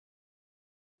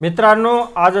मित्रांनो,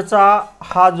 आजचा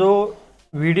हा जो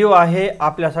व्हिडिओ आहे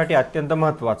आपल्यासाठी अत्यंत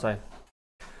महत्त्वाचा आहे.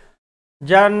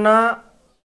 ज्यांना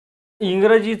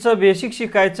इंग्रजीचं बेसिक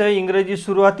शिकायचं, इंग्रजी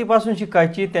सुरुवातीपासून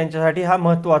शिकायची, त्यांच्यासाठी हा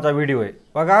महत्त्वाचा व्हिडिओ आहे.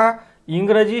 बघा,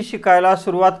 इंग्रजी शिकायला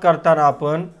सुरुवात करताना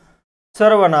आपण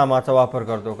सर्वनामाचा वापर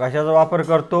करतो. कशाचा वापर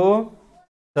करतो?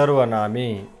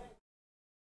 सर्वनामे.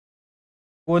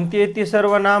 कोणती आहेत ती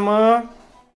सर्वनाम?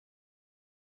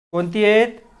 कोणती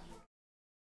आहेत?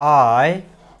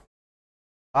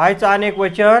 आयचं अनेक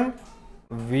वचन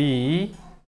वी,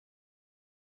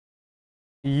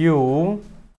 यू,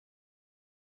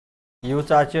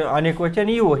 यूचं अनेक वचन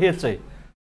यू हेच आहे.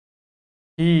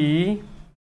 ही,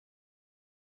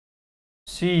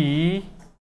 सी,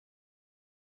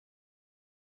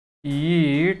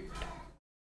 इट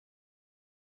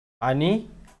आणि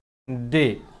दे.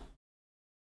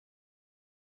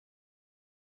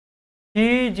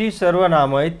 ही जी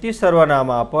सर्वनामं आहेत ती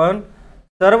सर्वनामं आपण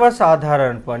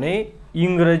सर्वसाधारणपणे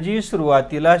इंग्रजी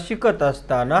सुरुवातीला शिकत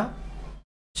असताना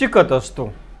शिकत असतो,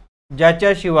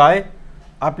 ज्याच्याशिवाय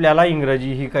आपल्याला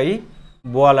इंग्रजी ही काही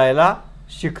बोलायला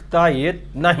शिकता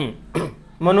येत नाही.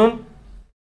 म्हणून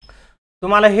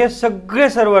तुम्हाला हे सगळे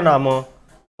सर्वनामं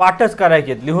पाठच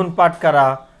करायचे, लिहून पाठ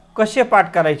करा. कसे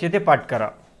पाठ करायचे ते पाठ करा,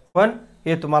 पण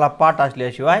हे तुम्हाला पाठ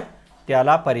असल्याशिवाय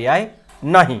त्याला पर्याय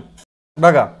नाही.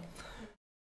 बघा,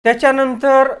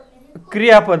 त्याच्यानंतर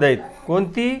क्रियापद आहेत.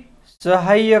 कोणती?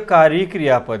 सहाय्यकारी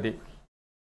क्रियापदे.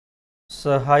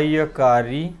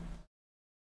 सहाय्यकारी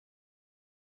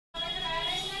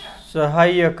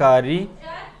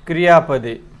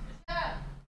क्रियापदे.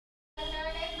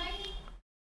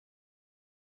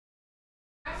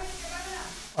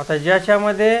 आता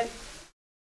ज्याच्यामध्ये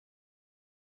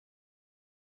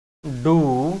do,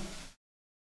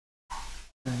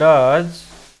 does,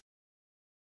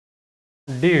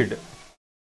 did,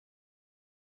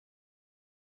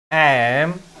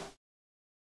 am,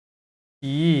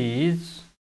 is,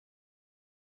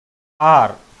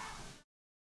 are,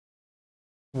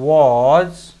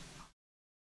 was,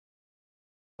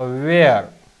 were,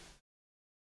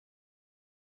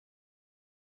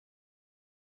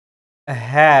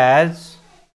 has,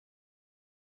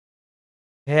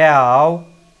 have,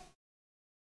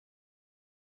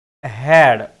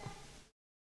 had,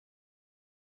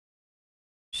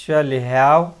 shall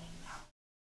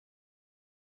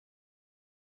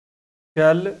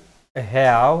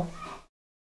have,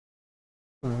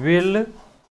 will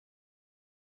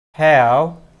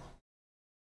have,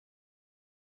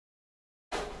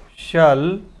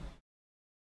 shall,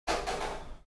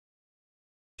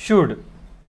 should.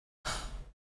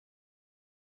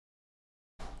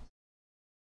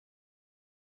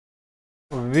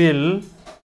 Will,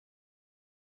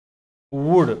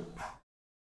 would,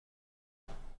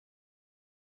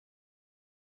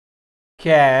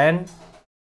 can,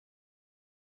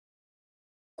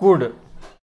 could,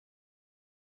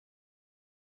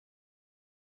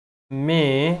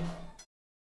 may,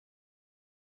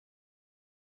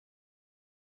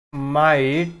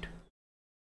 might,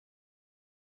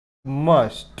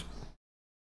 must,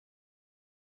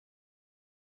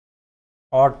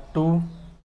 ought to,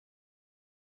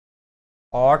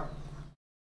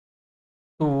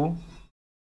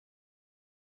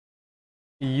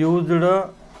 used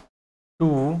to,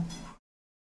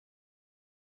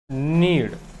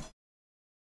 need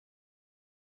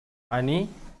आणि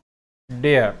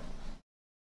dare.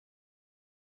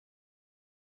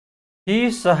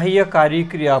 ही सहाय्यकारी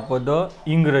क्रियापद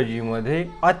इंग्रजीमध्ये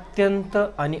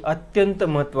अत्यंत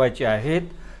महत्त्वाची आहेत.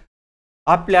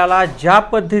 आपल्याला ज्या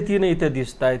पद्धतीने इथे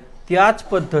दिसत आहेत त्याच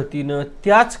पद्धतीने,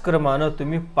 त्याच क्रमाने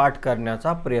तुम्ही पाठ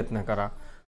करण्याचा प्रयत्न करा.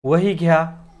 वही घ्या,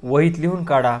 वहीत लिहून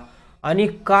काढा आणि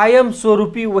कायम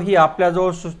स्वरूपी वही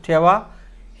आपल्याजवळ ठेवा.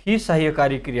 ही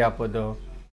सहाय्यकारी क्रियापद,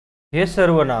 हे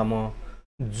सर्वनाम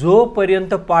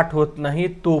जोपर्यंत पाठ होत नाही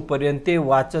तोपर्यंत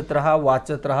वाचत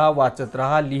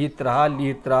राहा, लिहित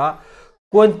राहा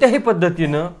कोणत्याही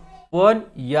पद्धतीने. पण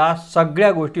या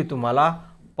सगळ्या गोष्टी तुम्हाला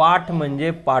पाठ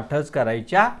म्हणजे पाठच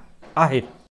करायच्या आहेत.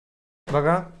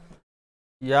 बघा,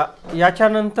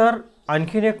 याच्यानंतर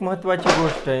आणखीन एक महत्त्वाची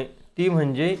गोष्ट आहे, ती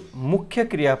म्हणजे मुख्य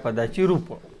क्रियापदाची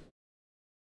रूप.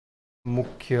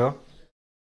 मुख्य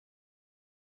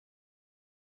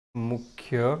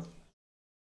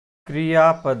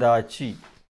क्रियापदाची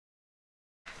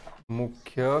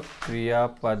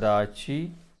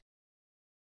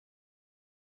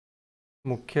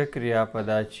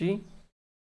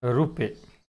रूपे.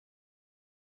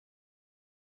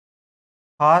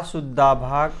 हा सुद्धा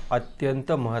भाग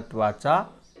अत्यंत महत्त्वाचा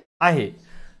आहे.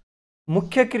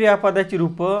 मुख्य क्रियापदाची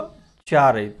रूप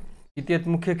 4 आहेत. किती आहेत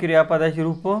मुख्य क्रियापदाची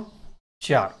रूप?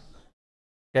 4.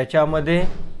 त्याच्यामध्ये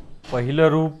पहिलं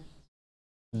रूप,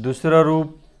 दुसरं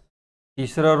रूप,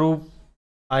 तिसरं रूप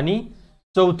आणि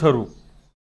चौथं रूप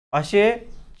असे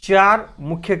 4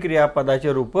 मुख्य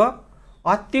क्रियापदाचे रूप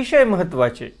अतिशय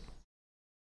महत्त्वाचे.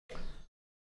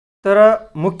 तर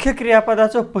मुख्य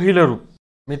क्रियापदाचं पहिलं रूप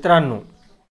मित्रांनो,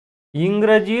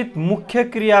 इंग्रजीत मुख्य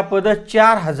क्रियापद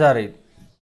 4000 आहेत.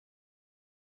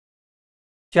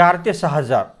 4 ते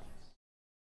 6000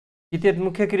 किती आहेत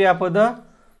मुख्य क्रियापद?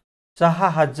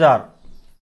 6000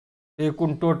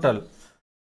 एकूण टोटल.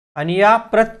 आणि या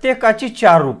प्रत्येकाची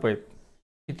 4 रूप आहेत.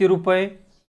 किती रूप आहे?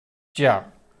 4.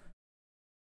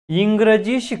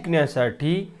 इंग्रजी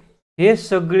शिकण्यासाठी हे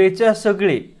सगळेच्या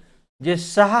सगळे जे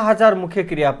 6000 मुख्य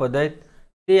क्रियापद आहेत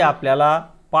ते आपल्याला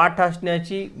पाठ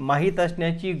असण्याची, माहीत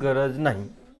असण्याची गरज नाही.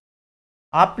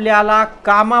 आपल्याला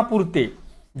कामापुरते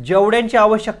जेवढ्यांची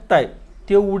आवश्यकता आहे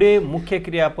तेवढे मुख्य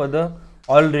क्रियापद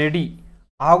ऑलरेडी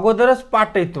अगोदरच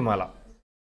पाठ आहेत तुम्हाला.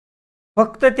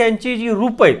 फक्त त्यांची जी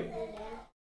रूप आहेत,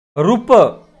 रूप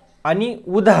आणि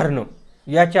उदाहरणं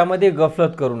याच्यामध्ये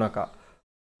गफलत करू नका.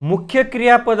 मुख्य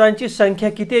क्रियापदांची संख्या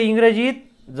किती आहे इंग्रजीत?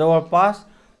 जवळपास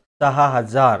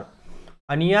 6000.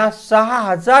 आणि या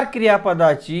 6000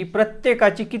 क्रियापदाची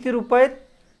प्रत्येकाची किती रूप आहेत?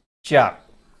 4.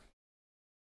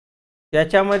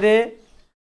 त्याच्यामध्ये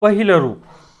पहिलं रूप,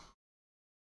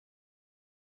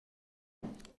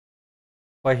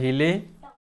 पहिले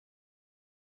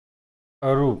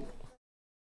रूप.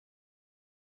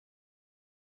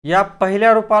 या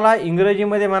पहिल्या रूपाला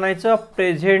इंग्रजीमध्ये म्हणायचं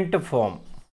present form.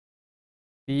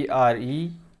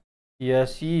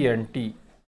 PRESENT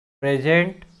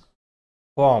present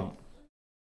form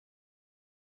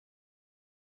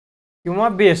किंवा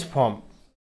बेस फॉर्म.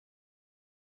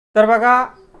 तर बघा,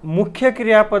 मुख्य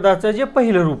क्रियापदाचं जे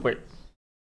पहिलं रूप आहे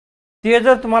ते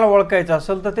जर तुम्हाला ओळखायचं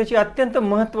असेल तर त्याची अत्यंत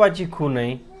महत्त्वाची खूण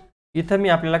आहे. इथं मी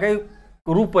आपल्याला काही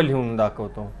रूप लिहून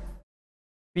दाखवतो.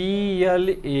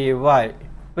 PLAY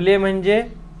प्ले म्हणजे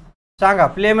सांगा,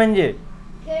 प्ले म्हणजे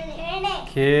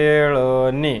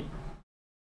खेळणे.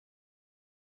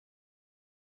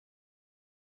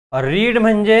 रीड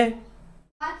म्हणजे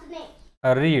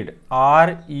रीड,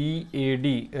 READ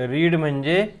रीड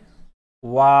म्हणजे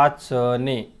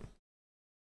वाचणे.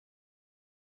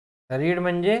 रीड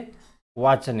म्हणजे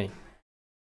वाचणे.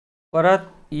 परत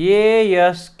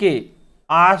ASK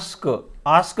आस्क,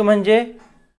 आस्क म्हणजे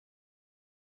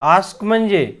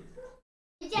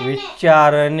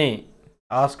विचारणे.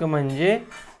 आस्क म्हणजे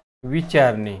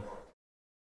विचारणे.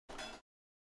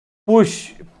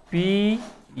 पुश PUSH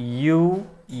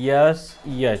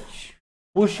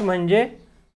पुश म्हणजे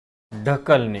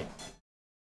ढकलणे.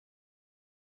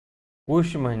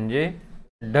 पुश म्हणजे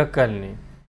ढकलणे.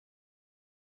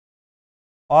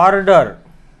 ऑर्डर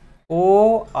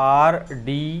ORDER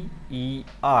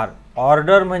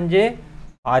ऑर्डर म्हणजे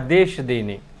आदेश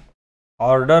देणे.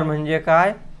 ऑर्डर म्हणजे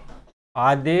काय?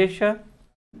 आदेश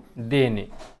देणे.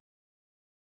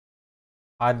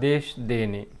 आदेश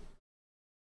देणे.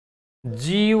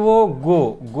 GO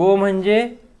गो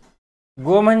म्हणजे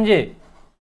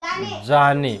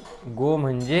जाणे. गो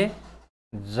म्हणजे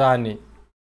जाणे.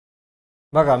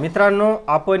 बघा मित्रांनो,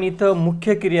 आपण इथं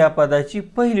मुख्य क्रियापदाची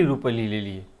पहिली रूप लिहिलेली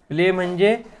आहे. प्ले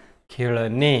म्हणजे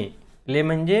खेळणे. प्ले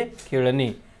म्हणजे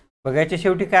खेळणे. बघायच्या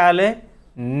शेवटी काय आलंय?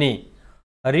 ने.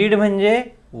 रीड म्हणजे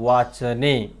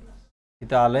वाचणे.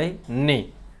 इथं आलंय ने.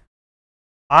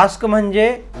 आस्क म्हणजे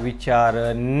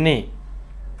विचारणे.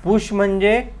 पुश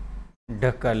म्हणजे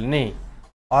ढकलणे.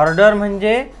 ऑर्डर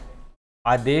म्हणजे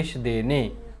आदेश देणे.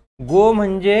 गो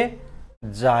म्हणजे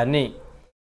जाणे.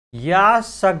 या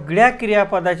सगळ्या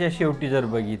क्रियापदाच्या शेवटी जर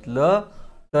बघितलं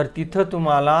तर तिथं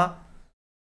तुम्हाला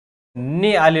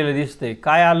ने आलेलं दिसतंय.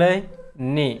 काय आलंय?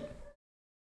 ने.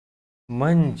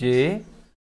 म्हणजे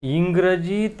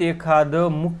इंग्रजीत एखादं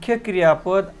मुख्य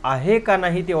क्रियापद आहे का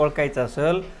नाही ते ओळखायचं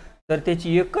असेल तर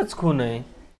त्याची एकच खूण आहे.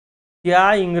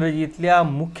 त्या इंग्रजीतल्या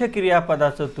मुख्य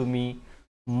क्रियापदाचं तुम्ही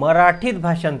मराठीत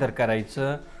भाषांतर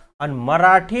करायचं आणि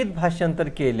मराठीत भाषांतर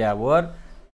केल्यावर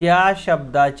त्या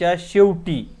शब्दाच्या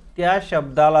शेवटी त्या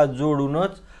शब्दाला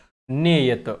जोडूनच ने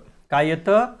येतं. काय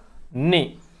येतं? ने.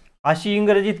 अशी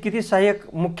इंग्रजीत किती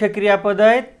सहाय्यक मुख्य क्रियापद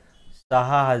आहेत?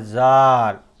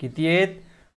 6000. किती आहेत?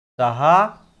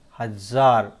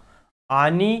 6000.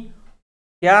 आणि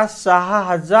त्या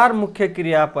 6000 मुख्य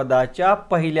क्रियापदाच्या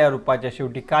पहिल्या रूपाच्या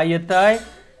शेवटी काय येत आहे?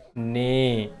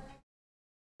 ने.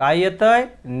 काय येत आहे?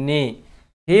 ने.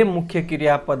 हे मुख्य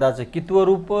क्रियापदाचं कितवं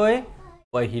रूप आहे?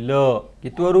 पहिलं.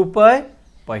 कितवं रूप आहे?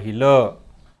 पहिलं.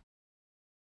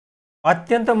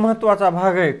 अत्यंत महत्त्वाचा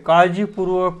भाग आहे.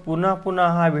 काळजीपूर्वक पुन्हा पुन्हा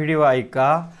हा व्हिडिओ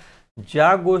ऐका.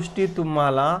 ज्या गोष्टी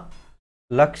तुम्हाला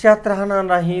लक्षात राहणार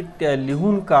नाहीत त्या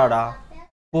लिहून काढा.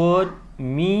 पण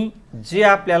मी जे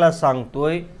आपल्याला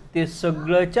सांगतोय ते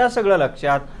सगळंच्या सगळं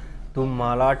लक्षात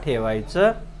तुम्हाला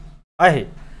ठेवायचं आहे.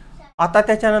 आता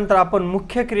त्याच्यानंतर आपण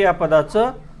मुख्य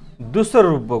क्रियापदाचं दुसरं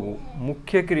रूप बघू.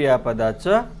 मुख्य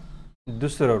क्रियापदाचं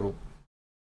दुसरं रूप.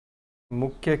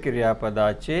 मुख्य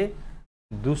क्रियापदाचे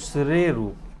दुसरे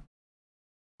रूप.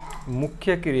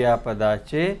 मुख्य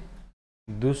क्रियापदाचे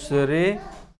दुसरे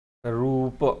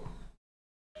रूप.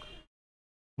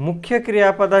 मुख्य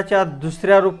क्रियापदाच्या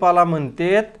दुसऱ्या रूपाला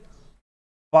म्हणतात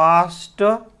past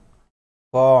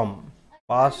form.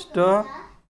 Past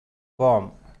form.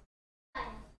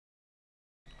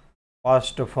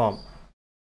 Past form.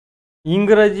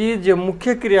 इंग्रजी जे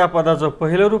मुख्य क्रियापदाचं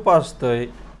पहिलं रूप असतंय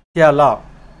त्याला,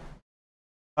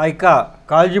 ऐका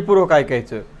काळजीपूर्वक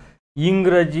ऐकायचं,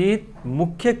 इंग्रजीत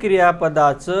मुख्य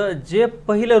क्रियापदाचं जे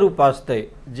पहिलं रूप असतंय,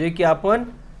 जे की आपण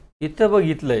इथं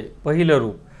बघितलंय पहिलं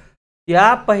रूप,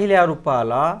 त्या पहिल्या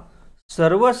रूपाला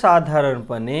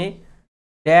सर्वसाधारणपणे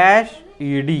डॅश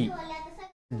ईडी,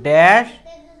 डॅश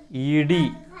ईडी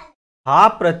हा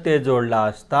प्रत्यय जोडला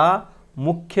असता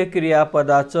मुख्य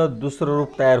क्रियापदाचं दुसरं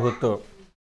रूप तयार होतं.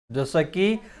 जसं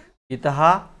की इथं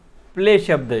हा प्ले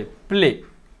शब्द आहे, प्ले,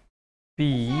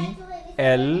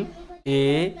 PLAY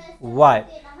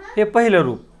हे पहिलं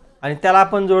रूप आणि त्याला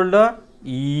आपण जोडलं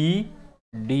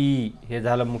ED, हे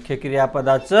झालं मुख्य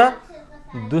क्रियापदाचं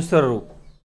दुसरं रूप.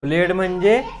 प्लेड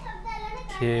म्हणजे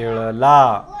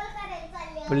खेळला.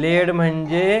 प्लेड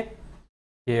म्हणजे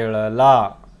खेळला,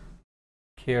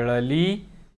 खेळली,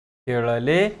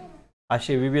 खेळले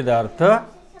असे विविध अर्थ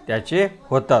त्याचे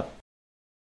होतात.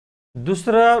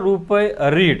 दुसरं रूप आहे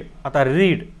रीड. आता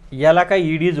रीड याला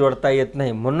काही ईडी जोडता येत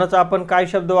नाही, म्हणूनच आपण काय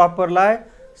शब्द वापरलाय,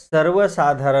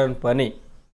 सर्वसाधारणपणे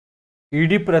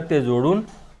ईडी प्रत्यय जोडून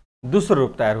दुसरं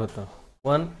रूप तयार होतं.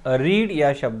 पण रीड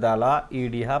या शब्दाला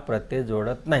ईडी हा प्रत्यय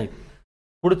जोडत नाही.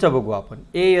 पुढचं बघू आपण.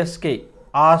 ASK,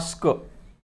 ask.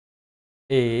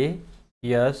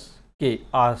 ASK,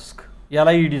 आस्क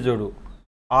याला ईडी जोडू.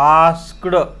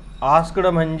 आस्क्ड. आस्क्ड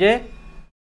म्हणजे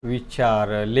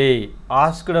विचारले.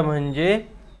 आस्क्ड म्हणजे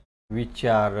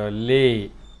विचारले.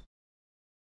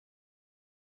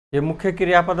 हे मुख्य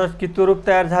क्रियापदात किती रूप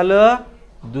तयार झालं,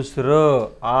 दुसरं.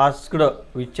 आस्क्ड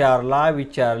विचारला,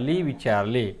 विचारली,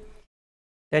 विचारले.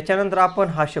 त्याच्यानंतर आपण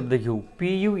हा शब्द घेऊ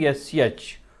PUSH,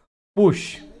 पुश.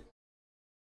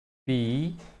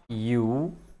 PUSH,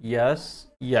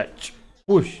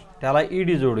 push. त्याला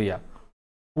ईडी जोडूया.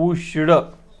 पुश्ड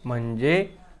म्हणजे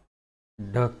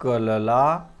ढकलला,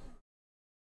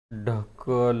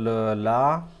 ढकलला,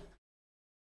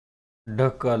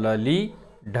 ढकलली,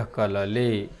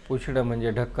 ढकलले. पुश्ड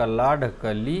म्हणजे ढकलला,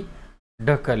 ढकलली,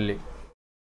 ढकलले.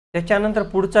 त्याच्यानंतर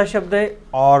पुढचा शब्द आहे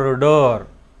ऑर्डर.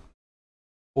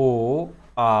 ORDER,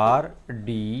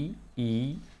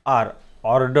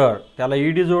 order. त्याला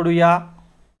ईडी जोडूया.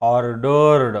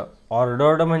 ऑर्डर्ड.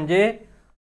 ऑर्डर्ड म्हणजे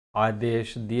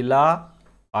आदेश दिला,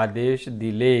 आदेश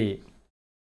दिले,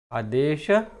 आदेश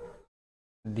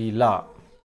दिला.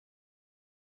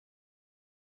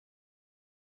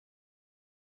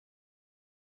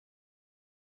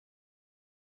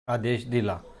 आदेश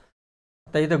दिला.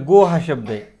 आता इथं गो हा शब्द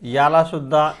आहे, याला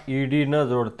सुद्धा ईडी न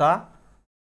जोडता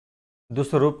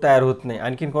दुसरं रूप तयार होत नाही.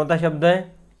 आणखीन कोणता शब्द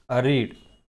आहे, रीड.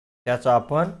 त्याचा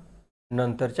आपण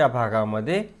नंतरच्या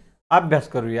भागामध्ये अभ्यास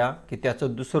करूया की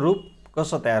त्याचं दुसरं रूप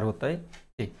कसं तयार होतंय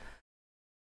ते.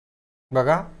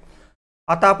 बघा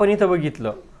आता आपण इथं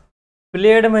बघितलं,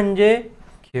 प्लेड म्हणजे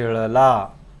खेळला,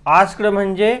 आस्क्ड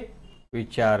म्हणजे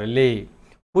विचारले,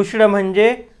 पुश्ड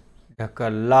म्हणजे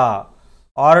ढकलला,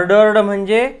 ऑर्डर्ड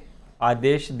म्हणजे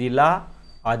आदेश दिला,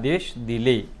 आदेश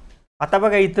दिले. आता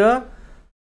बघा इथं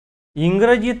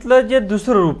इंग्रजीतलं जे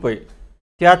दुसरं रूप आहे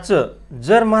त्याचं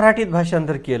जर मराठीत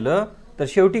भाषांतर केलं तर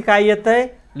शेवटी काय येतंय,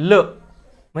 ल.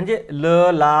 म्हणजे ल,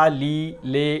 ला, ली,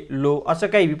 ले, लो असं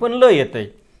काही पण ल येतंय.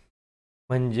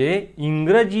 म्हणजे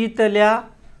इंग्रजीतल्या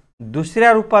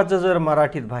दुसऱ्या रूपाचं जर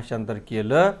मराठीत भाषांतर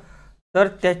केलं तर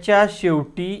त्याच्या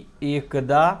शेवटी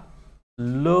एकदा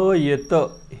ल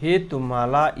येतं. हे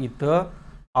तुम्हाला इथं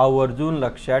आवर्जून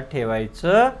लक्षात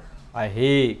ठेवायचं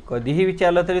आहे. कधीही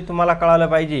विचारलं तरी तुम्हाला कळालं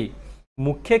पाहिजे,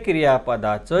 मुख्य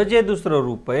क्रियापदाचं जे दुसरं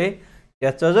रूप आहे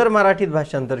त्याचं जर मराठीत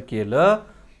भाषांतर केलं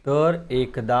तर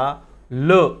एकदा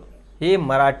ल हे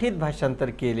मराठीत भाषांतर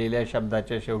केलेल्या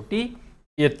शब्दाच्या शेवटी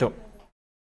येतं.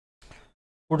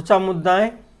 पुढचा मुद्दा आहे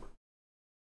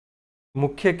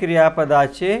मुख्य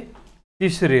क्रियापदाचे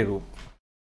तिसरे रूप.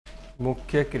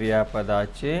 मुख्य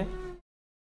क्रियापदाचे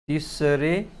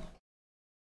तिसरे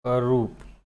रूप.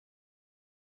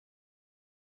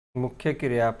 मुख्य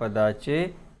क्रियापदाचे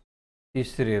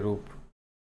तिसरे रूप.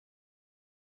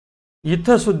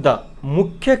 इथं सुद्धा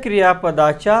मुख्य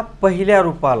क्रियापदाच्या पहिल्या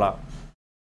रूपाला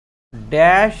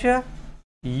डॅश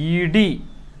ईडी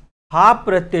हा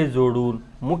प्रत्यय जोडून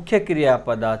मुख्य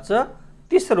क्रियापदाचं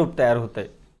तिसरं रूप तयार होतंय.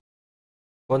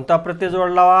 कोणता प्रत्यय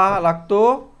जोडला लागतो?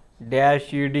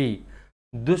 Dash ED.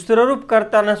 दुसरं रूप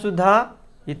करताना सुद्धा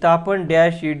इथं आपण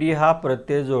डॅश ईडी हा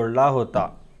प्रत्यय जोडला होता.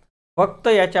 फक्त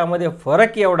याच्यामध्ये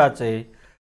फरक एवढाच आहे,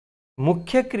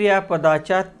 मुख्य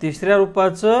क्रियापदाच्या तिसऱ्या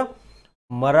रूपाचं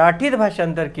मराठीत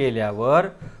भाषांतर केल्यावर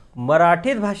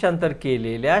मराठीत भाषांतर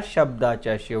केलेल्या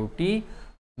शब्दाच्या शेवटी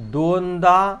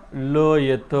दोनदा ल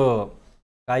येतं.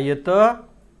 काय येतं?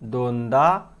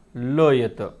 दोनदा ल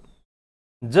येतं.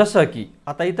 जसं की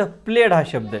आता इथं प्लेड हा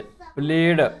शब्द आहे.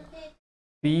 Played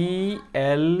PLAYED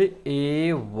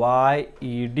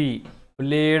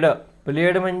played.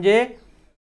 प्लेड म्हणजे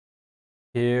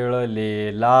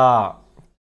खेळलेला.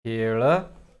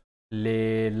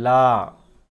 खेळलेला.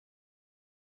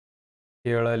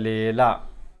 खेळलेला.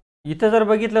 इथं जर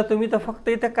बघितलं तुम्ही तर फक्त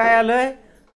इथं काय आलंय?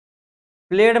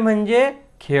 प्लेड म्हणजे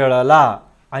खेळला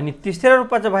आणि तिसऱ्या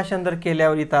रूपाचं भाषांतर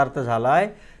केल्यावर इथं अर्थ झालाय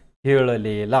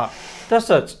खेळलेला.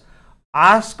 तसंच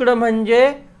आस्क्ड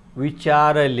म्हणजे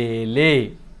विचारलेले.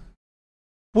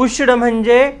 पुश्ड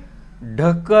म्हणजे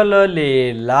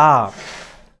ढकललेला.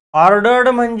 ऑर्डर्ड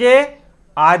म्हणजे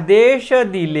आदेश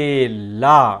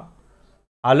दिलेला.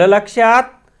 आलं लक्षात?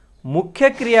 मुख्य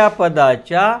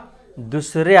क्रियापदाच्या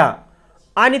दुसऱ्या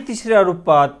आणि तिसऱ्या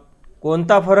रूपात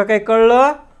कोणता फरक आहे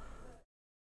कळलं?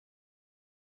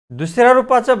 दुसऱ्या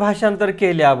रूपाचं भाषांतर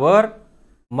केल्यावर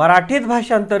मराठीत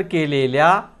भाषांतर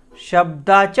केलेल्या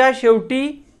शब्दाच्या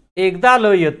शेवटी एकदा ल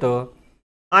येतं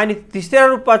आणि तिसऱ्या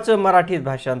रूपाचं मराठीत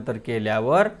भाषांतर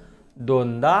केल्यावर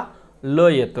दोनदा ल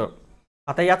येतं.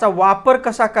 आता याचा वापर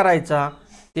कसा करायचा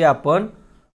ते आपण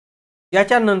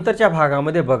याच्या नंतरच्या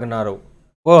भागामध्ये बघणार आहोत.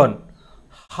 पण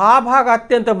हा भाग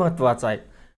अत्यंत महत्त्वाचा आहे.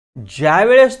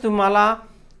 ज्यावेळेस तुम्हाला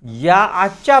या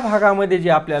आजच्या भागामध्ये जे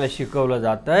आपल्याला शिकवलं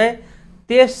जातंय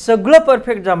ते सगळं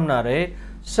परफेक्ट जमणार आहे.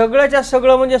 सगळ्याच्या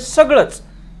सगळं म्हणजे सगळंच.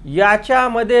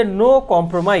 याच्यामध्ये नो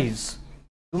कॉम्प्रोमाइज.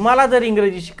 तुम्हाला जर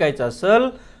इंग्रजी शिकायचं असेल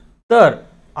तर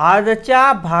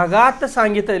आजच्या भागात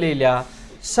सांगितलेल्या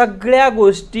सगळ्या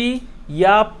गोष्टी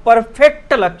या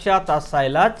परफेक्ट लक्षात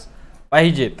असायलाच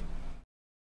पाहिजेत.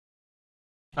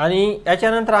 आणि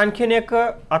याच्यानंतर आणखीन एक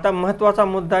आता महत्त्वाचा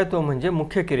मुद्दा आहे, तो म्हणजे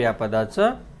मुख्य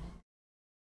क्रियापदाचं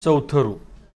चौथं रूप.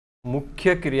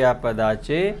 मुख्य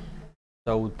क्रियापदाचे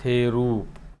चौथे रूप.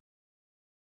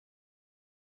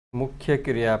 मुख्य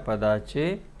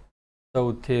क्रियापदाचे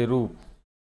चौथे रूप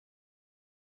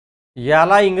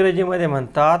याला इंग्रजीमध्ये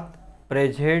म्हणतात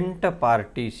present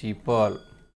participle.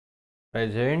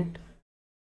 Present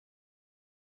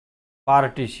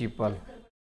participle.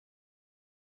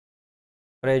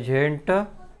 Present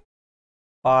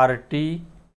participle.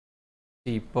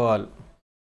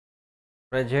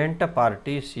 Present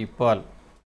participle.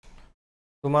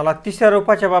 तुम्हाला तिसऱ्या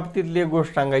रूपाच्या बाबतीतली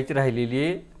गोष्ट सांगायची राहिलेली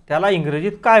आहे, त्याला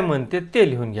इंग्रजीत काय म्हणते ते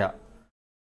लिहून घ्या.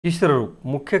 तिसरं रूप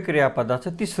मुख्य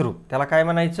क्रियापदाचं तिसरं रूप त्याला काय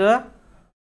म्हणायचं?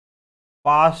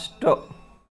 Past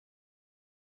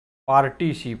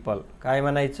participle. काय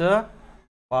म्हणायचं?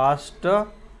 Past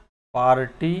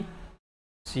participle.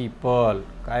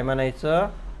 काय म्हणायचं?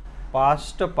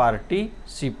 Past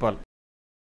participle.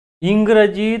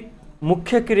 इंग्रजीत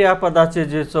मुख्य क्रियापदाचे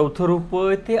जे चौथं रूप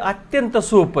आहे ते अत्यंत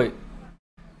सोपं आहे.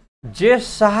 जे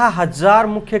 6000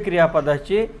 मुख्य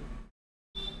क्रियापदाचे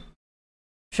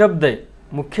शब्द आहे.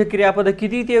 मुख्य क्रियापद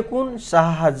किती ते एकूण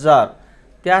 6000.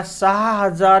 त्या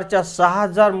 6000च्या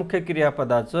 6000 मुख्य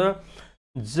क्रियापदाचं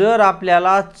जर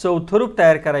आपल्याला चौथं रूप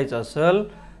तयार करायचं असेल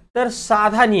तर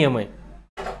साधा नियम आहे.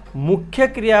 मुख्य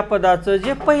क्रियापदाचं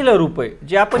जे पहिलं रूप आहे,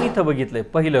 जे आपण इथं बघितलंय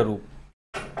पहिलं रूप,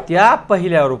 त्या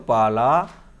पहिल्या रूपाला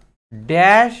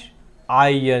डॅश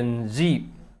ING.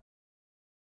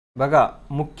 बघा,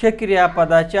 मुख्य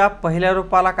क्रियापदाच्या पहिल्या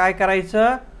रूपाला काय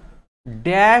करायचं?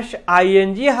 डॅश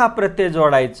ING हा प्रत्यय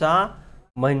जोडायचा,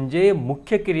 म्हणजे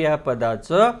मुख्य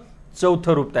क्रियापदाचं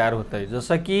चौथं रूप तयार होतंय.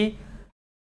 जसं की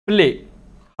प्ले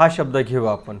हा शब्द घेऊ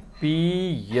आपण.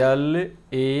 PLAYING.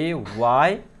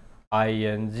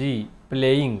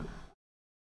 प्लेइंग.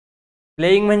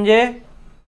 प्लेइंग म्हणजे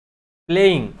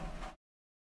प्लेइंग.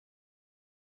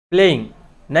 प्लेइंग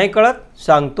नाही कळत?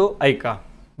 सांगतो ऐका.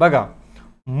 बघा,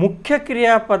 मुख्य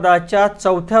क्रियापदाच्या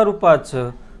चौथ्या रूपाचं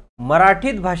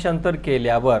मराठीत भाषांतर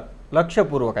केल्यावर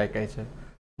लक्षपूर्वक ऐकायचं.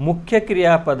 मुख्य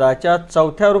क्रियापदाच्या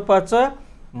चौथ्या रूपाचं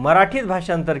मराठीत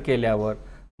भाषांतर केल्यावर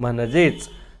म्हणजेच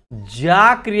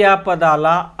ज्या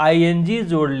क्रियापदाला ING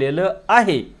जोडलेलं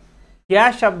आहे त्या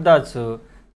शब्दाचं,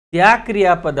 त्या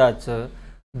क्रियापदाचं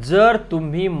जर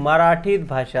तुम्ही मराठीत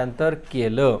भाषांतर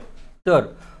केलं तर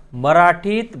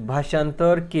मराठीत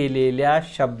भाषांतर केलेल्या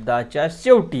शब्दाच्या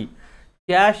शेवटी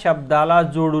त्या शब्दाला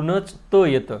जोडूनच त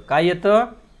येतं. काय येतं?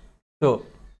 त.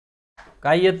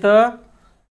 काय येतं?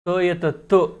 त येतं.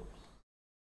 त.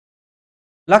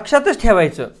 लक्षातच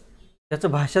ठेवायचं.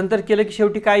 त्याचं भाषांतर केलं की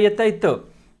शेवटी काय येतं? त.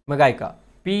 मग ऐका,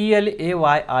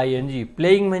 PLAYING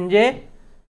प्लेइंग म्हणजे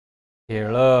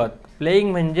खेळत.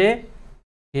 प्लेइंग म्हणजे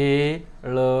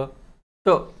खेळत.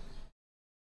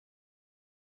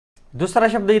 दुसरा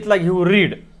शब्द इथला घेऊ,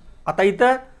 रीड. आता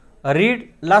इथं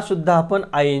रीडला सुद्धा आपण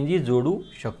ING जोडू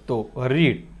शकतो.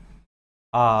 रीड.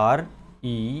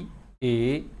 READ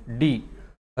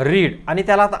read. आणि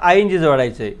त्याला आता ING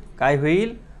जोडायचंय. काय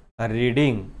होईल?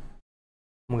 रीडिंग.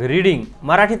 मग रीडिंग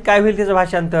मराठीत काय होईल त्याचं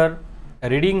भाषांतर?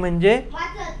 रीडिंग म्हणजे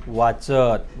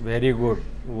वाचत. Very good.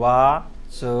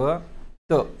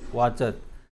 वाचत. वाचत.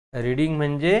 रीडिंग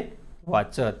म्हणजे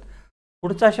वाचत.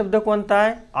 पुढचा शब्द कोणता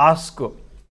आहे? आस्क.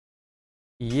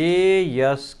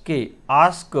 ASK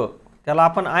ask. त्याला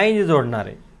आपण ING जोडणार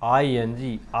आहे.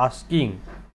 ING asking.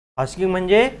 आस्किंग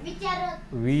म्हणजे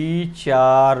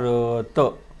विचारत.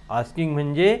 आस्किंग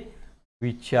म्हणजे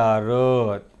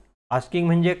विचारत. आस्किंग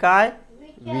म्हणजे काय?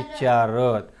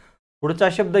 विचारत. पुढचा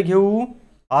शब्द घेऊ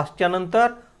आस्कच्या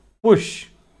नंतर, पुश.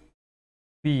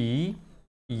 PUSHING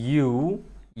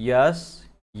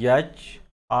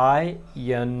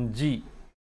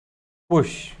push.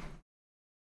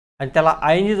 आणि त्याला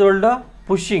ING जोडलं,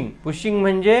 पुशिंग. पुशिंग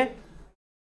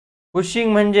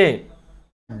म्हणजे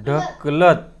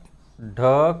ढकलत.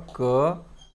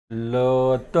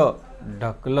 ढकलत.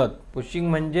 ढकलत. पुशिंग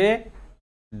म्हणजे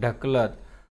ढकलत.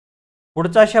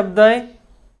 पुढचा शब्द आहे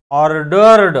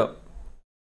ऑर्डर्ड.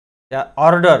 त्या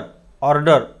ऑर्डर.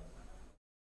 ऑर्डर.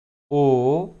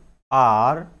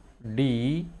 ORDER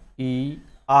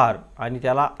आणि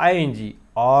त्याला ING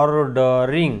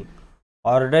ऑर्डरिंग.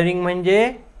 ऑर्डरिंग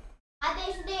म्हणजे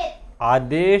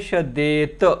आदेश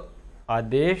देत.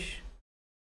 आदेश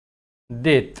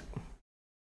देत.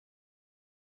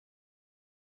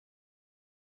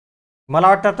 मला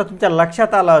वाटतं आता तुमच्या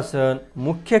लक्षात आलं असेल,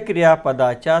 मुख्य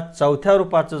क्रियापदाच्या चौथ्या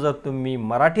रूपाचं जर तुम्ही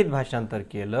मराठीत भाषांतर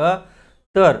केलं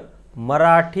तर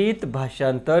मराठीत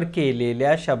भाषांतर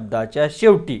केलेल्या शब्दाच्या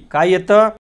शेवटी काय येतं?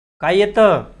 काय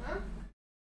येतं?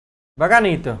 बघा ना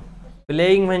इथं.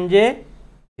 प्लेइंग म्हणजे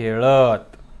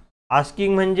खेळत.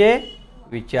 आस्किंग म्हणजे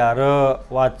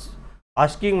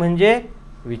आस्किंग म्हणजे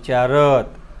विचारत.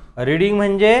 रीडिंग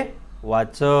म्हणजे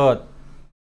वाचत.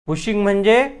 पुशिंग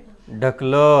म्हणजे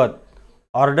ढकलत.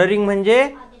 ऑर्डरिंग म्हणजे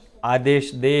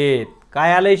आदेश देत.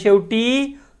 काय आलंय शेवटी?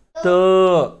 त.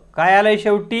 काय आलंय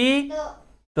शेवटी?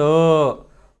 त.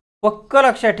 पक्क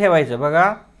लक्षात ठेवायचं.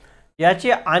 बघा,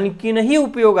 याचे आणखीनही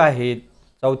उपयोग आहेत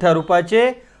चौथ्या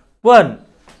रूपाचे, पण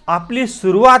आपली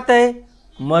सुरुवात आहे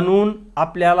म्हणून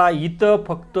आपल्याला इथं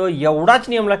फक्त एवढाच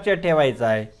नियम लक्षात ठेवायचा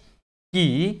आहे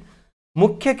की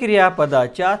मुख्य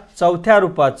क्रियापदाच्या चौथ्या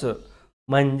रूपाचं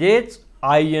म्हणजेच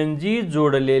ING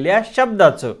जोडलेल्या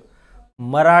शब्दाचं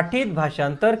मराठीत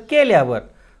भाषांतर केल्यावर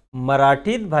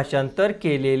मराठीत भाषांतर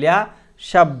केलेल्या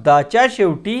शब्दाच्या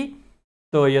शेवटी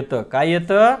त येतं. काय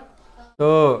येतं? त.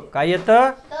 काय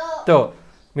येतं? त.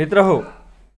 मित्रहो,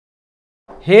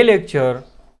 हे लेक्चर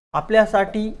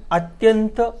आपल्यासाठी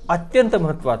अत्यंत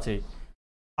महत्त्वाचे.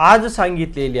 आज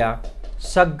सांगितलेल्या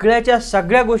सगळ्याच्या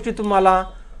सगळ्या गोष्टी तुम्हाला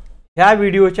ह्या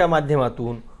व्हिडिओच्या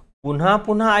माध्यमातून पुन्हा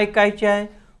पुन्हा ऐकायच्या आहे,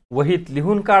 वहीत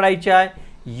लिहून काढायच्या आहे.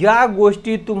 या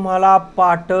गोष्टी तुम्हाला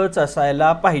पाठच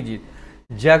असायला पाहिजेत.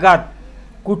 जगात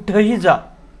कुठेही जा,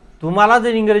 तुम्हाला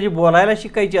जर इंग्रजी बोलायला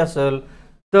शिकायची असेल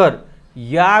तर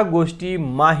या गोष्टी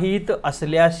माहीत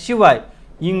असल्याशिवाय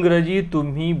इंग्रजी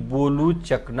तुम्ही बोलू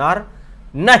शकणार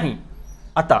नाही.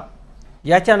 आता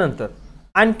याच्यानंतर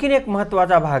आणखीन एक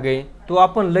महत्त्वाचा भाग आहे, तो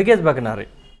आपण लगेच बघणार आहे.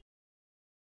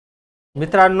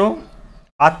 मित्रांनो,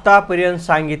 आतापर्यंत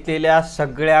सांगितलेल्या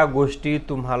सगळ्या गोष्टी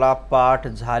तुम्हाला पाठ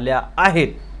झाल्या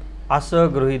आहेत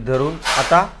असं गृहीत धरून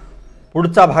आता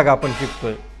पुढचा भाग आपण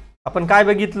शिकतोय. आपण काय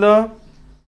बघितलं?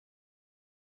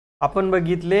 आपण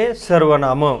बघितले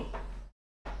सर्वनाम.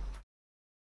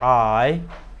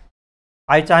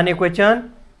 आयचा अनेक वचन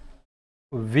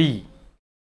वी.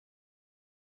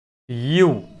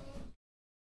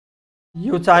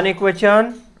 यूचा अनेक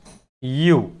वचन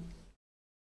यू.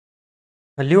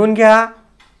 लिहून घ्या.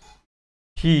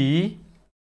 ही,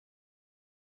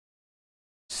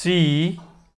 सी,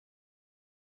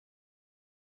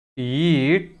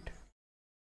 इट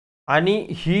आणि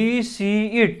ही, सी,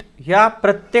 इट ह्या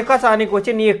प्रत्येकाचं अनेक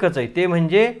वचन एकच आहे, ते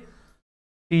म्हणजे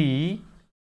THEY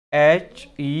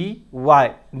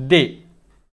दे.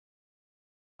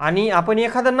 आणि आपण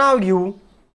एखादं नाव घेऊ,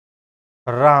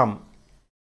 राम,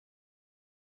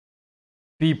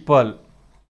 पीपल,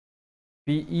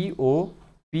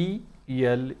 PEOPLE.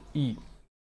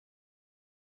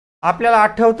 आपल्याला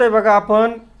आठवतंय बघा,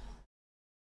 आपण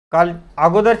काल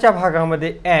अगोदरच्या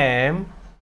भागामध्ये am,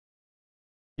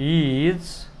 is,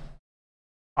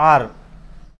 are,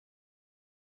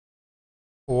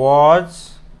 was,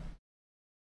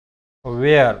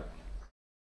 were,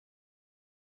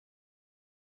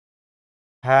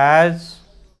 has,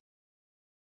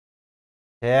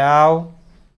 have,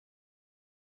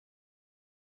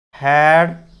 had,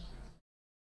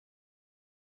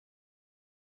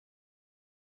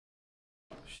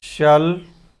 shall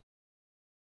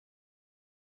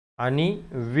आणि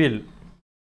will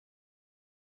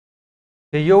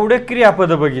हे एवढे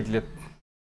क्रियापद बघितलेत.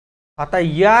 आता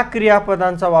या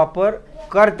क्रियापदांचा वापर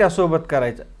कर्त्यासोबत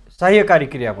करायचा. सहाय्यकारी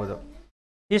क्रियापद,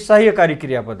 ही सहाय्यकारी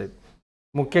क्रियापद आहेत.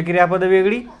 मुख्य क्रियापद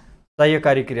वेगळी,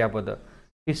 सहाय्यकारी क्रियापद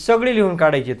ही सगळी लिहून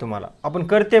काढायची तुम्हाला. आपण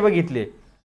कर्ते बघितले,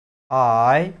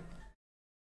 I,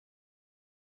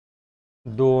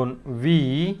 2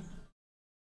 we,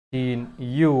 3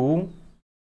 you,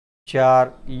 4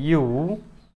 you,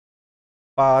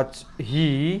 5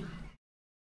 he,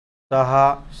 6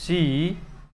 C,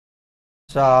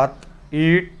 7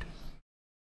 it,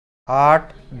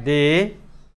 8 दे,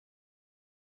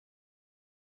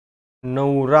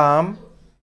 9 राम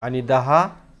आणि 10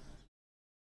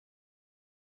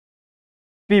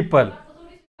 पीपल.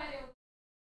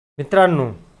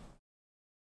 मित्रांनो,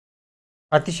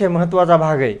 अतिशय महत्त्वाचा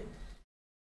भाग आहे.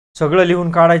 सगळं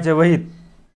लिहून काढायचं वहीत,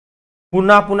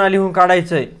 पुन्हा पुन्हा लिहून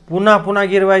काढायचंय, पुन्हा पुन्हा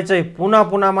गिरवायचंय, पुन्हा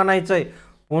पुन्हा म्हणायचंय,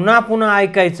 पुन्हा पुन्हा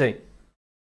ऐकायचंय.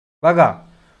 बघा,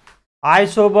 आय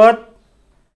सोबत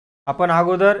आपण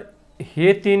अगोदर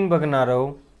हे 3 बघणार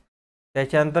आहोत,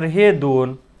 त्याच्यानंतर हे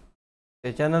 2,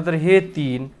 त्याच्यानंतर हे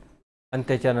 3 आणि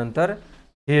त्याच्यानंतर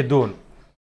हे 2.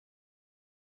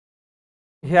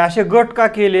 हे असे गट का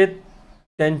केलेत?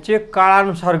 त्यांचे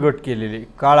काळानुसार गट केलेले,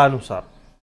 काळानुसार.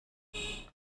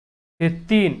 हे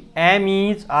 3 एम,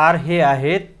 इज, आर हे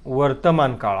आहेत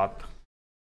वर्तमान काळात.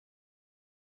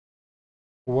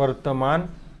 वर्तमान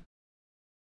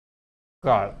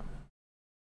काळ.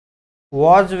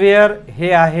 वॉज, वेअर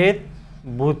हे आहेत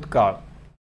भूतकाळ.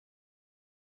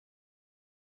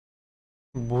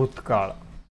 भूतकाळ.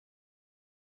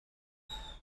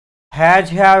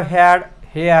 हॅज, हॅव, हॅड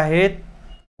हे आहेत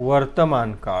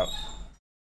वर्तमान काळ.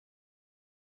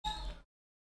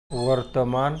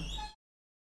 वर्तमान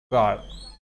काळ.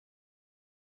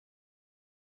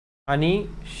 आणि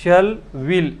शल,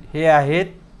 विल हे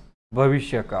आहेत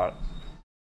भविष्यकाळ.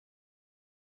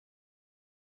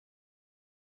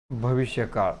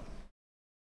 भविष्यकाळ.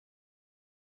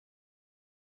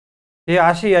 हे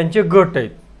असे यांचे गट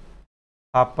आहेत.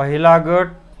 हा पहिला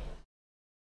गट,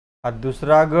 हा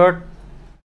दुसरा गट,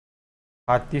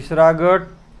 हा तिसरा गट,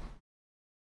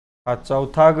 हा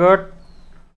चौथा गट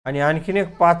आणि आणखीन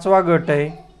एक 5वा गट आहे,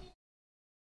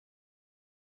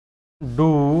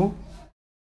 डू,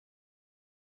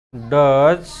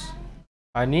 डज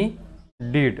आणि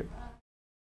डीड.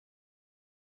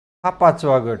 हा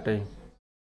 5वा गट आहे.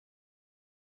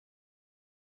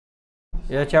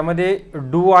 याच्यामध्ये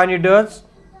डू आणि डज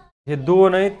हे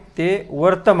 2 आहेत, ते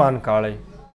वर्तमान काळ आहे.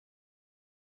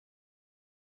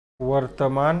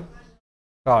 वर्तमान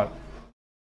काळ.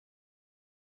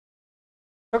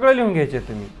 सगळं लिहून घ्यायचे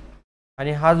तुम्ही.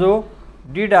 आणि हा जो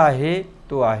डीड आहे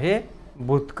तो आहे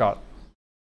भूतकाळ.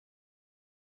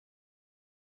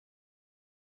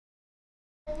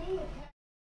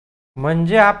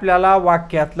 म्हणजे आपल्याला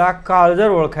वाक्यातला काळ जर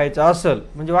ओळखायचा असेल,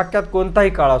 म्हणजे वाक्यात कोणताही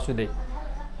काळ असू दे,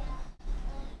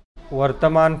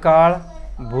 वर्तमान काळ,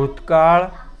 भूतकाळ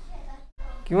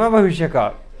किंवा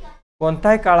भविष्यकाळ,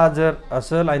 कोणताही काळा जर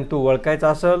असेल आणि तो ओळखायचा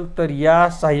असेल तर या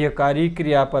सहाय्यकारी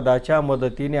क्रियापदाच्या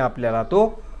मदतीने आपल्याला तो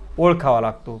ओळखावा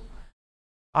लागतो.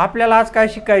 आपल्याला आज काय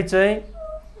शिकायचंय?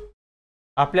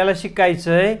 आपल्याला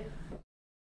शिकायचंय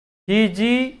ही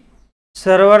जी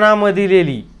सर्वनाम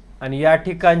दिलेली आणि या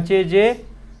ठिकाणचे जे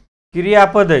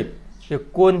क्रियापद आहेत ते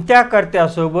कोणत्या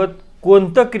कर्त्यासोबत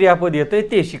कोणतं क्रियापद येतंय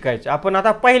ते शिकायचं. आपण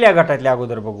आता पहिल्या गटातल्या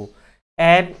अगोदर बघू.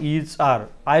 M, is, R.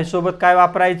 आय सोबत काय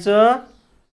वापरायचं?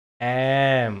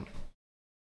 एम.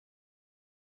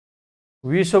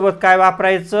 वी सोबत काय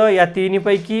वापरायचं? या तिन्ही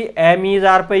पैकी एम, इज,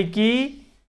 आर पैकी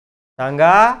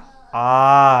सांगा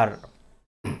आर.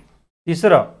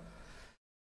 तिसरं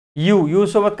यू. यू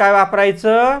सोबत काय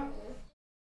वापरायचं?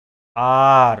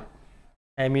 आर.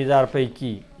 एम, इज, आर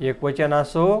पैकी एकवचन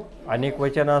असो अनेक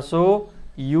वचन असो,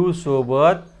 यू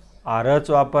सोबत आरच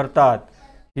वापरतात.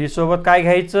 ही सोबत काय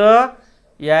घ्यायचं?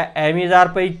 या एम, इज, आर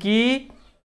पैकी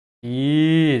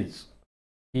is,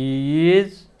 he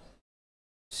is,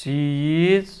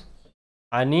 she is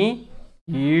आणि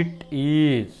इट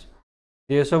इज.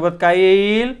 दे सोबत काय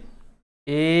येईल?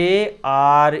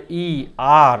 ARE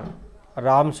R.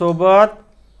 राम सोबत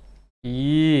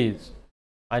इज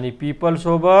आणि पीपल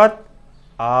सोबत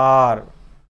आर.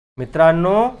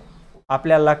 मित्रांनो,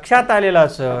 आपल्या लक्षात आलेलं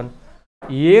असन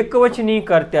एकवचनी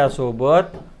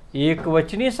कर्त्यासोबत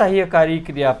एकवचनी सहाय्यकारी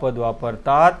क्रियापद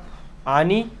वापरतात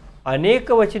आणि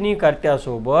अनेकवचनी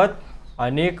कर्त्यासोबत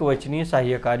अनेकवचनी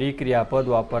सहाय्यकारी क्रियापद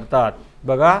वापरतात.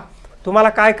 बघा, तुम्हाला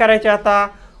काय करायचे आता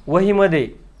वहीमध्ये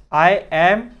I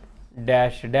am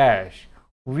dash dash,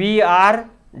 we R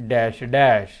dash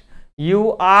dash, you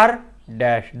R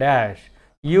dash dash,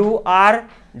 you R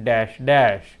dash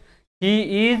dash, he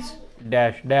is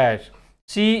dash dash,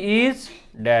 she is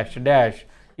dash dash,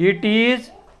 it is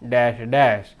dash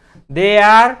dash, they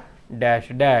are dash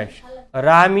dash,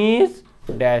 Ram is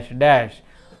dash dash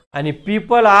आणि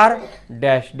people R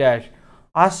dash dash.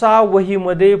 असा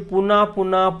वहीमध्ये पुन्हा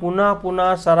पुन्हा पुन्हा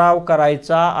पुन्हा सराव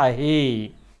करायचा आहे.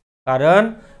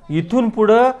 कारण इथून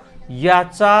पुढं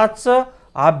याचाच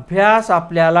अभ्यास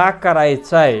आपल्याला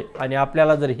करायचा आहे आणि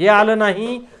आपल्याला जर हे आलं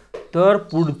नाही तर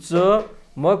पुढचं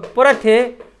मग परत हे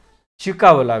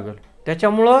शिकावं लागेल.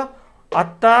 त्याच्यामुळं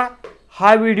आत्ता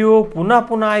हा व्हिडिओ पुन्हा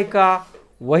पुन्हा ऐका,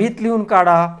 वहीत लिहून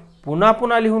काढा, पुन्हा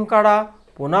पुन्हा लिहून काढा,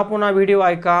 पुन्हा पुन्हा व्हिडिओ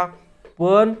ऐका,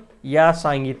 पण या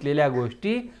सांगितलेल्या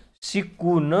गोष्टी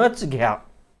शिकूनच घ्या.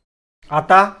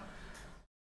 आता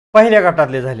पहिल्या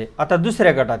गटातले झाले. आता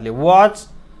दुसऱ्या गटातले वॉच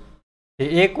हे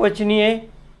एकवचनी आहे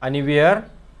आणि वेअर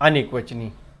अनेकवचनी.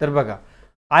 तर बघा,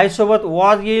 आय सोबत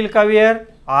वॉज येईल का वेअर?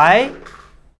 I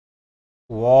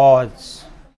was.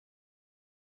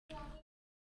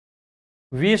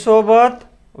 वी सोबत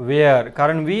वेअर,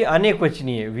 कारण वी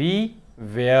अनेकवचनी आहे, we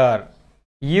were.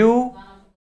 You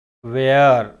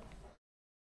wear,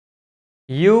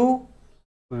 you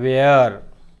wear.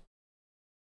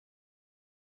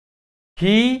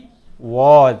 He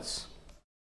was,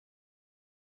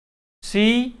 she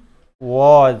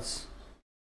was,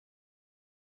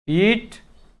 it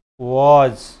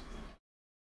was.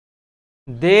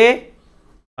 दे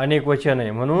अनेकवचन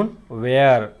आहे म्हणून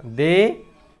wear, they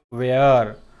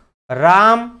were.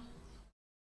 Ram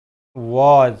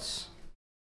was,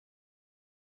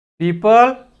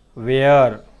 people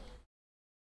wear.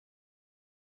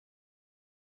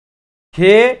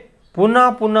 हे पुन्हा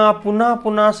पुन्हा पुन्हा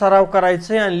पुन्हा सराव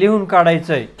करायचंय आणि लिहून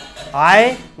काढायचंय. I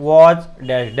was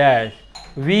dash dash,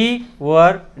 we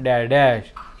were dash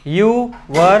dash, you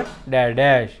were dash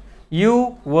dash, you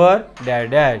were dash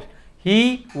dash,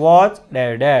 he was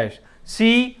dash dash,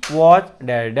 she was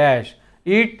dash dash,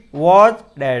 it was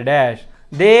dash dash,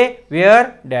 they were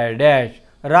dash dash,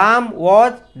 Ram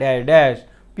was dash dash,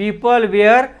 people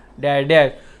wear dash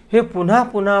dash. हे पुन्हा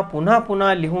पुन्हा पुन्हा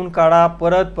पुन्हा लिहून काढा.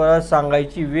 परत परत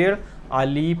सांगायची वेळ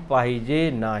आली पाहिजे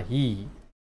नाही.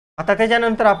 आता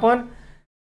त्याच्यानंतर आपण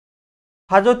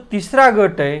हा जो तिसरा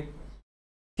गट आहे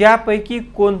त्यापैकी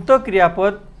कोणतं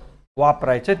क्रियापद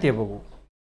वापरायचं ते बघू.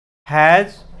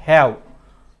 Has, have.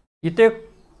 इथे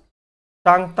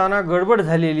सांगताना गडबड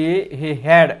झालेली आहे. हे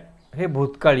हॅड हे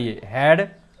भूतकाळी आहे. हॅड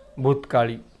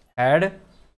भूतकाळी, हॅड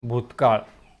भूतकाळ,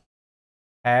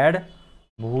 हॅड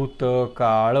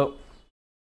भूतकाळ.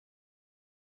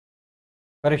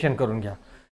 करेक्शन करून घ्या.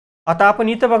 आता आपण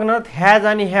इथं बघणार हॅज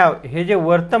आणि हॅव हे जे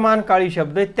वर्तमान काळी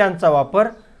शब्द आहेत त्यांचा वापर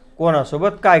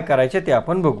कोणासोबत काय करायचे ते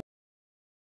आपण बघू.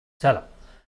 चला,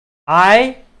 आय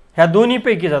ह्या दोन्ही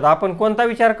पैकीच आपण कोणता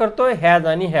विचार करतोय? हॅज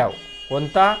आणि हॅव.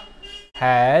 कोणता?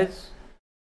 हॅज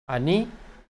आणि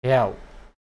हॅव.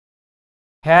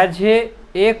 हॅज हे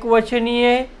एकवचनी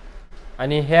आहे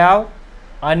आणि हॅव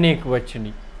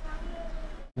अनेकवचनी.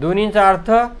 दोन्हींचा अर्थ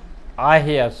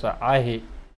आहे असा आहे.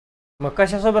 मग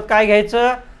कशासोबत काय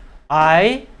घ्यायचं? I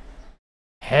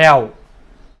have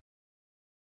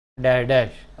dash dash,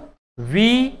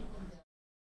 we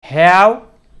have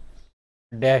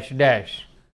dash dash,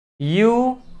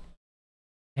 you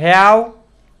have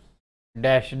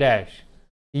dash dash,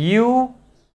 you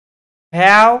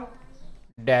have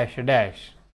dash dash,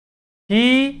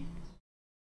 he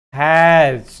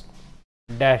has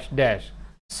dash dash,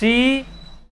 she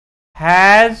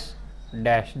has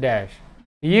dash dash,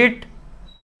 it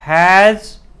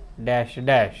has dash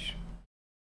dash,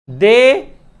 they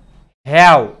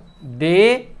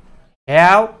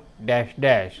have dash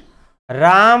dash,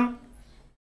 Ram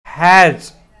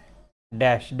has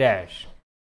dash dash,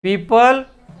 people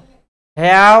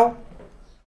have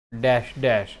dash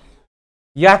dash.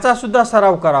 याचा सुद्धा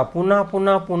सराव करा. पुन्हा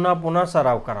पुन्हा पुन्हा पुन्हा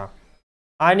सराव करा.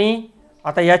 आणि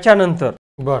आता याच्यानंतर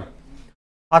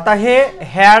आता हे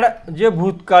हॅड जे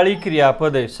भूतकाळी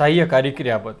क्रियापद आहे, सहाय्यकारी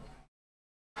क्रियापद.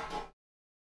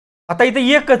 आता इथे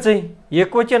एकच आहे,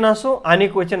 एकवचन असो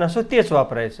अनेक वचन असो तेच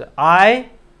वापरायचं. I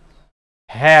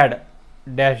had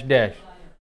dash dash,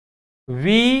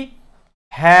 we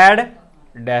had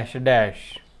dash dash,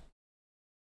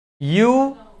 you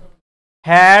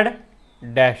had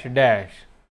dash dash,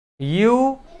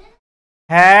 you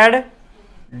had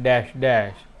dash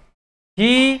dash,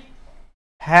 he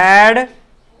had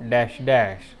dash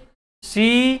dash,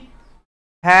 C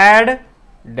had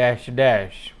dash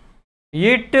dash,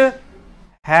 it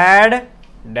had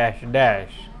dash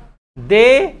dash, they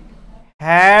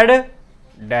had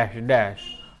dash dash,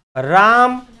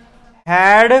 Ram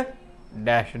had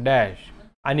dash dash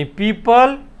आणि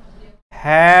people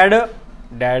had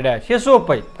dash dash. हे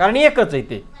सोपं आहे कारण एकच आहे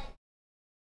ते.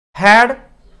 Had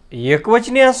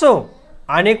एकवचनी असो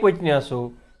अनेक वचनी असो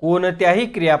कोणत्याही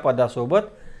क्रियापदासोबत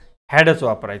हॅडच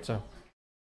वापरायचं.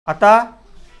 आता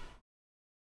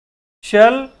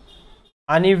शल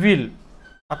आणि विल,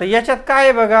 आता याच्यात काय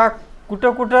आहे बघा,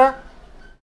 कुठं कुठं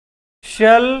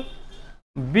शल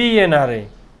बी येणार आहे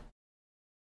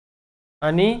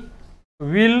आणि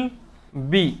विल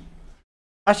बी,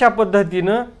 अशा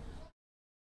पद्धतीनं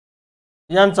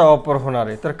यांचा वापर होणार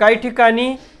आहे. तर काही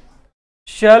ठिकाणी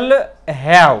शल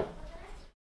हॅव,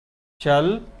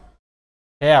 शल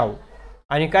हॅव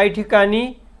आणि काही ठिकाणी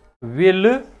विल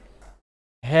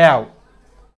हॅव,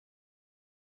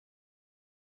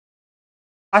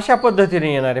 अशा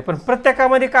पद्धतीने येणार आहे. पण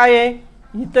प्रत्येकामध्ये काय आहे,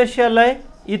 इथं शल आहे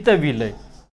इथं विल आहे,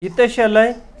 इथं शल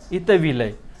आहे इथं विल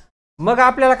आहे. मग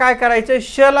आपल्याला काय करायचं,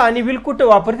 शल आणि विल कुठं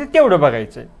वापरते तेवढं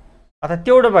बघायचं. आता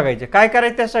तेवढं बघायचं काय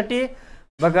करायचं त्यासाठी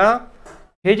बघा,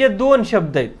 हे जे दोन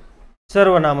शब्द आहेत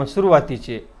सर्वनाम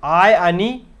सुरुवातीचे आय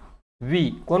आणि वी,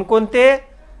 कोणकोणते,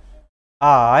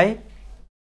 आय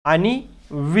आणि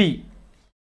वी,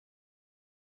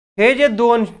 हे जे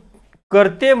दोन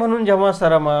करते म्हणून जेव्हा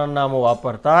सर्वनाम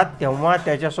वापरतात तेव्हा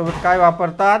त्याच्यासोबत काय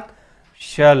वापरतात,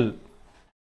 शल.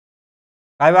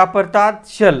 काय वापरतात,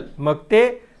 शल. मग ते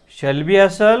शल बी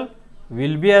असल,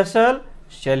 विल बी असल,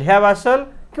 शल हॅव असल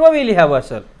किंवा विल हॅव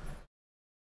असल.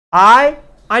 आय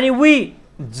आणि वी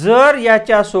जर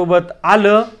याच्या सोबत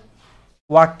आलं,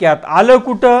 वाक्यात आलं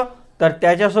कुठं, तर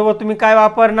त्याच्यासोबत तुम्ही काय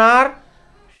वापरणार,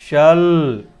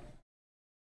 शल.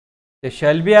 ते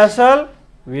शल बी असल,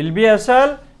 विल बी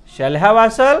असल, शल हॅव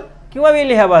असल किंवा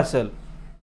विल हॅव असल.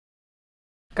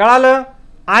 कळालं.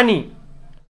 आणि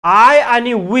आय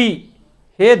आणि वी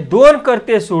हे दोन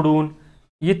करते सोडून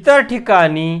इतर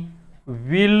ठिकाणी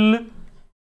विल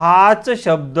हाच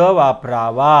शब्द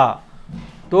वापरावा.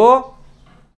 तो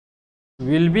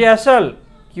विल बी असल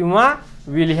किंवा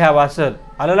विल हॅव असल.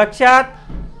 आलं लक्षात.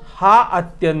 हा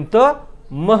अत्यंत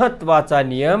महत्वाचा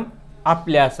नियम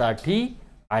आपल्यासाठी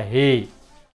आहे.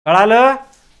 कळालं.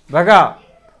 बघा,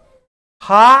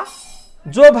 हा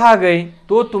जो भाग आहे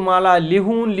तो तुम्हाला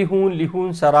लिहून लिहून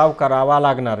लिहून सराव करावा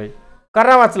लागणार आहे,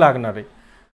 करावाच लागणार आहे.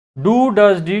 डू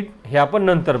डज डीड हे आपण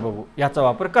नंतर बघू, याचा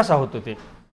वापर कसा होतो ते.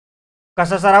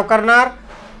 कसा सराव करणार,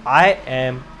 I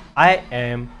M I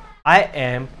M I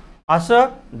am असं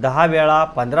 10 वेळा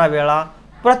 15 वेळा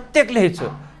प्रत्येक लिहायचं.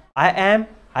 आय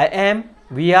एम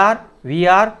वी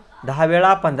आर 10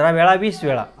 वेळा 15 वेळा 20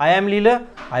 वेळा. आय एम लिहिलं,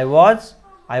 I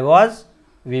was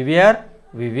we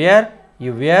where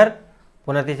you wear.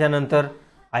 पुन्हा त्याच्यानंतर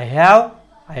I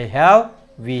have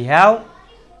we have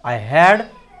I had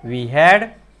we had.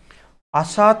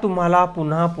 असा तुम्हाला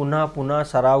पुन्हा पुन्हा पुन्हा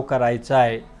सराव करायचा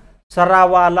आहे.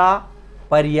 सरावाला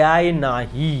पर्याय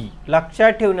नाही.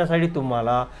 लक्षात ठेवण्यासाठी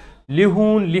तुम्हाला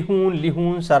लिहून लिहून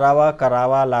लिहून सराव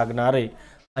करावा लागणार आहे.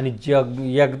 आणि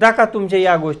एकदा का तुमच्या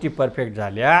या गोष्टी परफेक्ट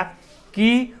झाल्या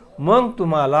की मग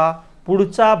तुम्हाला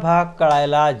पुढचा भाग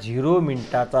कळायला 0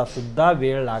 मिनिटाचा सुद्धा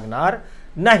वेळ लागणार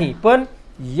नाही. पण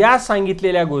या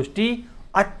सांगितलेल्या गोष्टी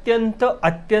अत्यंत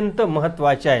अत्यंत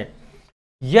महत्त्वाच्या आहे.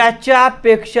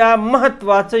 याच्यापेक्षा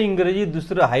महत्त्वाचं इंग्रजी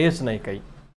दुसरं आहेच नाही काही.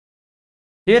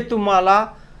 हे तुम्हाला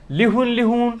लिहून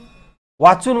लिहून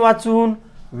वाचून वाचून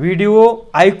व्हिडिओ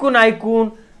ऐकून ऐकून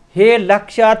हे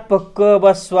लक्षात पक्क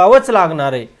बसवावंच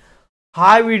लागणार आहे.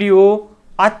 हा व्हिडिओ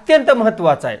अत्यंत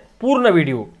महत्त्वाचा आहे. पूर्ण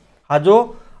व्हिडिओ हा जो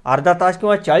अर्धा तास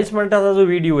किंवा 40 मिनिटाचा जो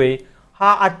व्हिडिओ आहे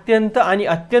हा अत्यंत आणि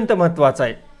अत्यंत महत्त्वाचा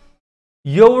आहे.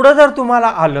 एवढं जर तुम्हाला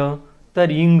आलं तर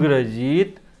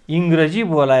इंग्रजी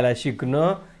बोलायला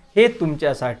शिकणं हे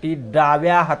तुमच्यासाठी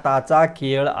डाव्या हाताचा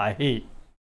खेळ आहे.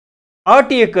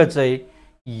 अट एकच आहे,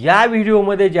 या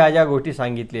व्हिडिओमध्ये ज्या ज्या गोष्टी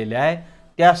सांगितलेल्या आहेत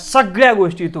त्या सगळ्या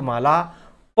गोष्टी तुम्हाला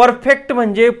परफेक्ट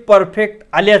म्हणजे परफेक्ट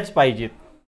आल्याच पाहिजेत.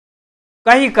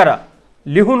 काही करा,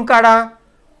 लिहून काढा,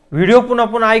 व्हिडिओ पुन्हा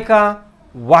पुन्हा ऐका,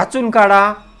 वाचून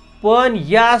काढा, पण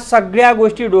या सगळ्या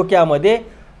गोष्टी डोक्यामध्ये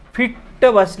फिट्ट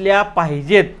बसल्या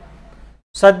पाहिजेत.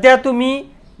 सध्या तुम्ही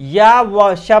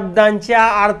या शब्दांच्या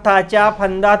अर्थाच्या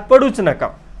फंदात पडूच नका.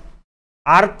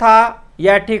 अर्थ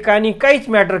या ठिकाणी काहीच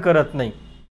मॅटर करत नाही.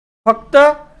 फक्त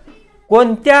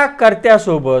कोणत्या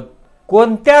कर्त्यासोबत,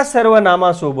 कोणत्या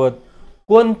सर्वनामासोबत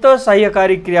कोणतं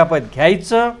सहाय्यकारी क्रियापद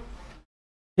घ्यायचं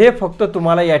हे फक्त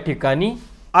तुम्हाला या ठिकाणी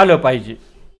आलं पाहिजे.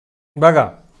 बघा,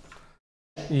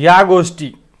 या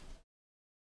गोष्टी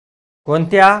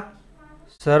कोणत्या?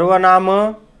 सर्वनाम,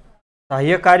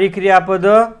 सहाय्यकारी क्रियापद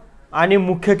आणि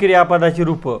मुख्य क्रियापदाची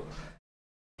रूप.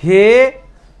 हे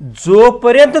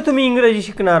जोपर्यंत तुम्ही इंग्रजी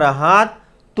शिकणार आहात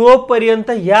तोपर्यंत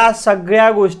या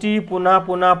सगळ्या गोष्टी पुन्हा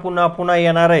पुन्हा पुन्हा पुन्हा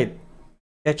येणार आहेत.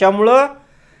 त्याच्यामुळं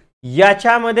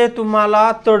याच्यामध्ये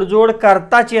तुम्हाला तडजोड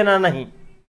करताच येणार नाही.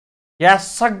 या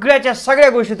सगळ्याच्या सगळ्या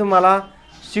गोष्टी तुम्हाला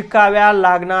शिकाव्या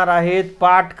लागणार आहेत,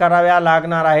 पाठ कराव्या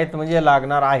लागणार आहेत, म्हणजे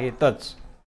लागणार आहेतच.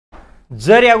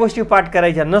 जर या गोष्टी पाठ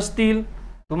करायच्या नसतील,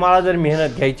 तुम्हाला जर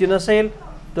मेहनत घ्यायची नसेल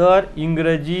तर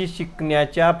इंग्रजी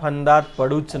शिकण्याच्या फंदात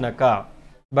पडूच नका.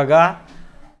 बघा,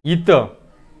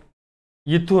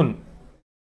 इथून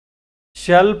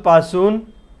शल पासून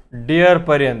डेअर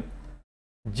पर्यंत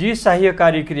जी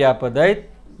सहाय्यकारी क्रियापद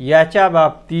आहेत याच्या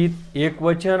बाबतीत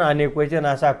एकवचन अनेकवचन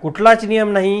असा कुठलाच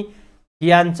नियम नाही.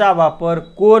 यांचा वापर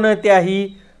कोणत्याही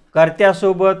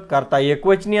कर्त्यासोबत, कर्ता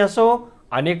एकवचनी असो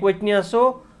अनेकवचनी असो,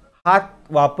 हा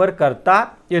वापर करता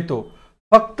येतो.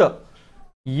 फक्त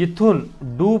इथून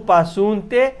डू पासून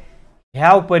ते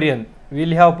हॅव पर्यंत,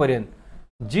 विल हॅव पर्यंत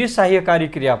जी सहाय्यकारी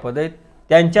क्रियापद आहेत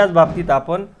त्यांच्याच बाबतीत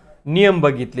आपण नियम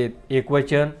बघितलेत.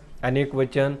 एकवचन,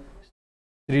 अनेकवचन,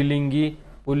 स्त्रीलिंगी,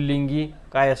 पुल्लिंगी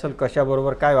काय असेल,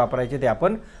 कशाबरोबर काय वापरायचे ते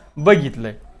आपण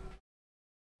बघितलंय.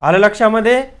 आलं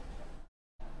लक्षामध्ये?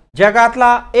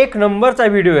 जगातला एक नंबरचा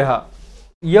व्हिडिओ आहे हा.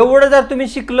 एवढं जर तुम्ही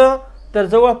शिकलं तर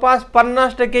जवळपास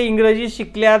 50% इंग्रजी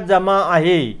शिकल्यात जमा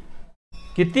आहे.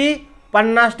 किती?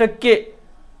 50%.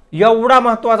 एवढा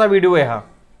महत्त्वाचा व्हिडिओ आहे हा.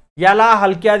 याला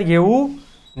हलक्यात घेऊ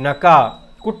नका.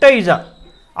 कुठेही जा,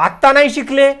 आत्ता नाही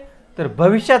शिकले तर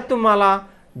भविष्यात तुम्हाला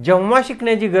जेव्हा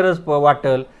शिकण्याची गरज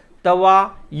वाटेल तेव्हा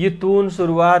इथून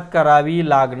सुरुवात करावी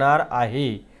लागणार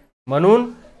आहे.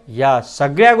 म्हणून या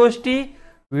सगळ्या गोष्टी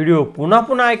व्हिडिओ पुन्हा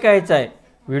पुन्हा ऐकायचा आहे.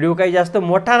 व्हिडिओ काही जास्त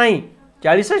मोठा नाही,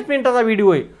 40 मिनिटाचा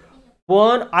व्हिडिओ आहे,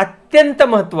 पण अत्यंत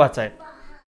महत्त्वाचा आहे.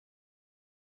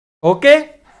 ओके,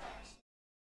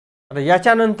 आता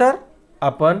याच्यानंतर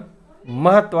आपण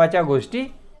महत्त्वाच्या गोष्टी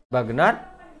बघणार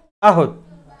आहोत.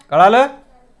 कळालं?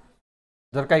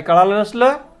 जर काही कळालं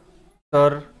नसलं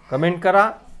तर कमेंट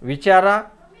करा, विचारा.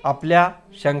 आपल्या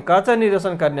शंकाचं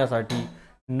निरसन करण्यासाठी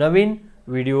नवीन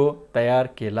व्हिडिओ तयार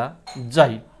केला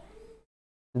जाईल.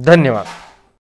 धन्यवाद.